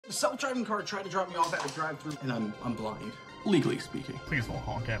A self-driving car tried to drop me off at a drive-thru, and I'm blind, legally speaking. Please don't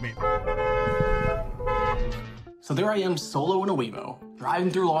honk at me. So there I am, solo in a Waymo,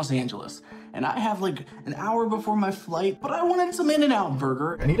 driving through Los Angeles, and I have like an hour before my flight, but I wanted some In-N-Out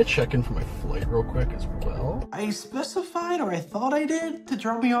burger. I need to check in for my flight real quick as well. I specified, or I thought I did, to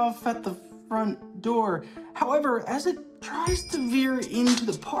drop me off at the front door. However, as it tries to veer into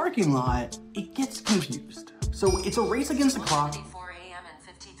the parking lot, it gets confused. So it's a race against the clock. 4 a.m. and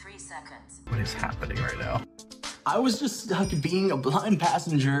 53 seconds. What is happening right now? I was just stuck being a blind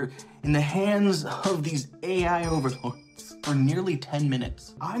passenger in the hands of these AI overlords for nearly 10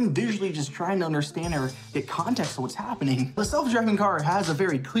 minutes. I'm visually just trying to understand or get context of what's happening. The self-driving car has a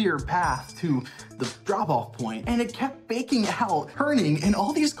very clear path to the drop-off point, and it kept baking out, turning, and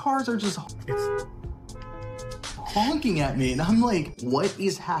all these cars are just honking at me, and I'm like, what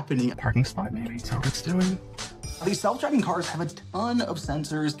is happening? Parking spot, maybe? Is that what it's doing? These self-driving cars have a ton of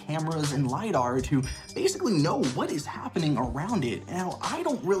sensors, cameras, and LiDAR to basically know what is happening around it. Now, I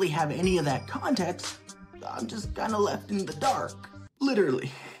don't really have any of that context. I'm just kind of left in the dark,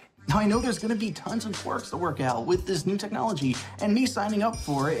 literally. Now, I know there's gonna be tons of quirks to work out with this new technology, and me signing up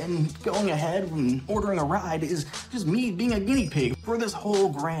for it and going ahead and ordering a ride is just me being a guinea pig for this whole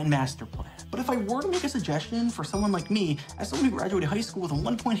grand master plan. But if I were to make a suggestion for someone like me, as someone who graduated high school with a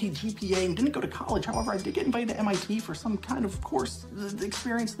 1.8 GPA and didn't go to college, however, I did get invited to MIT for some kind of course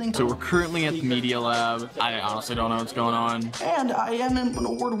experience thing. So we're currently at the Media Lab. I honestly don't know what's going on. And I am an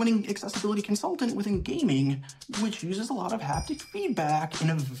award-winning accessibility consultant within gaming, which uses a lot of haptic feedback in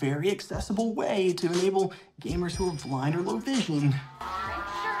a very accessible way to enable gamers who are blind or low vision.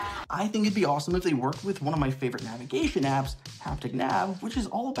 I think it'd be awesome if they worked with one of my favorite navigation apps, Haptic Nav, which is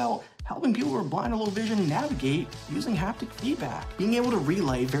all about helping people who are blind or low vision navigate using haptic feedback. Being able to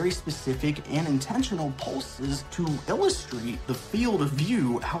relay very specific and intentional pulses to illustrate the field of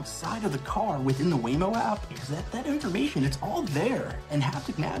view outside of the car within the Waymo app, because that information, it's all there. And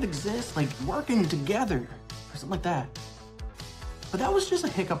Haptic Nav exists, like working together, or something like that. But that was just a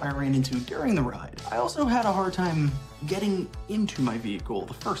hiccup I ran into during the ride. I also had a hard time getting into my vehicle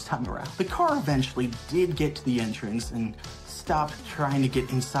the first time around. The car eventually did get to the entrance and stopped trying to get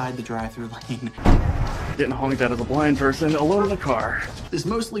inside the drive-thru lane. Getting honked at as a blind person alone in the car. This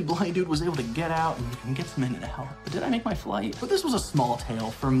mostly blind dude was able to get out and get some In-N-Out. But did I make my flight? But this was a small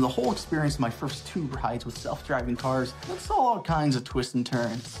tale from the whole experience of my first 2 rides with self-driving cars that saw all kinds of twists and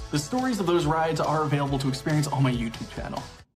turns. The stories of those rides are available to experience on my YouTube channel.